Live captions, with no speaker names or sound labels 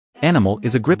Animal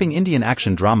is a gripping Indian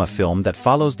action drama film that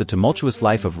follows the tumultuous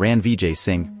life of Ranveer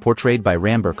Singh, portrayed by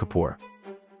Ranbir Kapoor.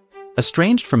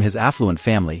 Estranged from his affluent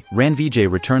family,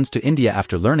 Ranveer returns to India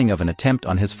after learning of an attempt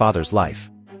on his father's life.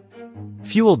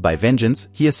 Fueled by vengeance,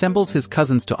 he assembles his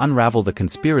cousins to unravel the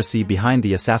conspiracy behind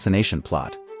the assassination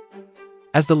plot.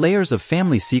 As the layers of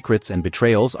family secrets and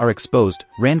betrayals are exposed,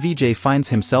 Ranveer finds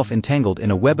himself entangled in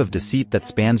a web of deceit that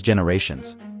spans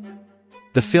generations.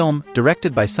 The film,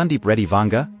 directed by Sandeep Reddy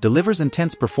Vanga, delivers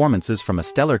intense performances from a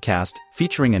stellar cast,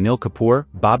 featuring Anil Kapoor,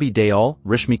 Bobby Deol,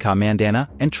 Rishmika Mandana,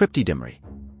 and Tripti Dimri.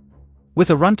 With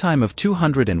a runtime of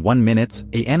 201 minutes,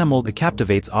 Animal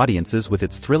captivates audiences with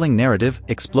its thrilling narrative,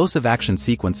 explosive action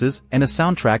sequences, and a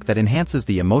soundtrack that enhances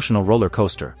the emotional roller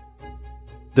coaster.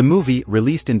 The movie,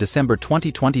 released in December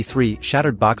 2023,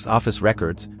 shattered box office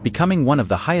records, becoming one of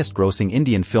the highest-grossing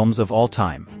Indian films of all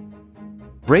time.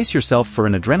 Brace yourself for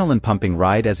an adrenaline-pumping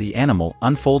ride as Animal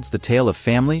unfolds the tale of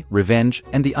family, revenge,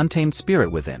 and the untamed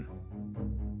spirit within.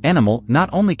 Animal not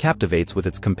only captivates with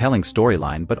its compelling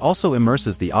storyline but also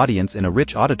immerses the audience in a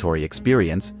rich auditory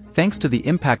experience, thanks to the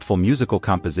impactful musical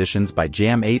compositions by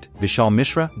Jam 8, Vishal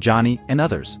Mishra, Johnny, and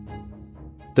others.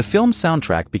 The film's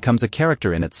soundtrack becomes a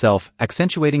character in itself,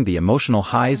 accentuating the emotional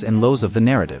highs and lows of the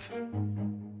narrative.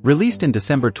 Released in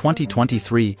December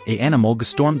 2023, Animal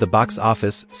stormed the box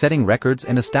office, setting records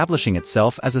and establishing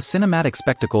itself as a cinematic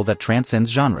spectacle that transcends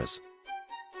genres.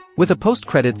 With a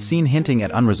post-credits scene hinting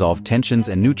at unresolved tensions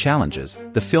and new challenges,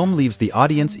 the film leaves the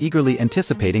audience eagerly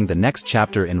anticipating the next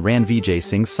chapter in Ranveer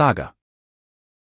Singh's saga.